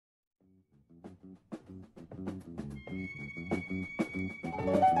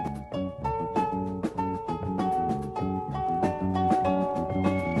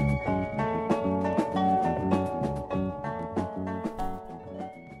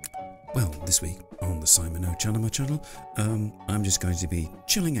Well, this week on the NoChaNoMa channel, I'm just going to be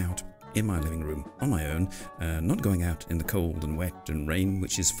chilling out in my living room on my own, not going out in the cold and wet and rain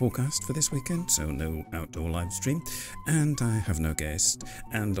which is forecast for this weekend, so no outdoor live stream, and I have no guest.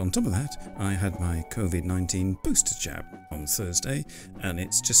 And on top of that, I had my COVID-19 booster jab on Thursday, and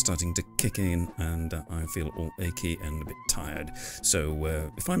it's just starting to kick in, and I feel all achy and a bit tired.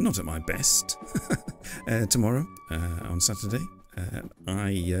 So if I'm not at my best tomorrow on Saturday,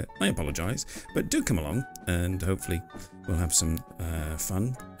 I apologise, but do come along and hopefully we'll have some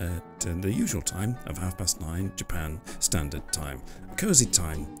fun at the usual time of 9:30 Japan Standard Time. A cosy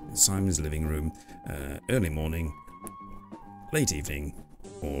time, Simon's living room, early morning, late evening,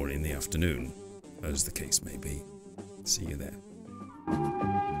 or in the afternoon, as the case may be. See you there.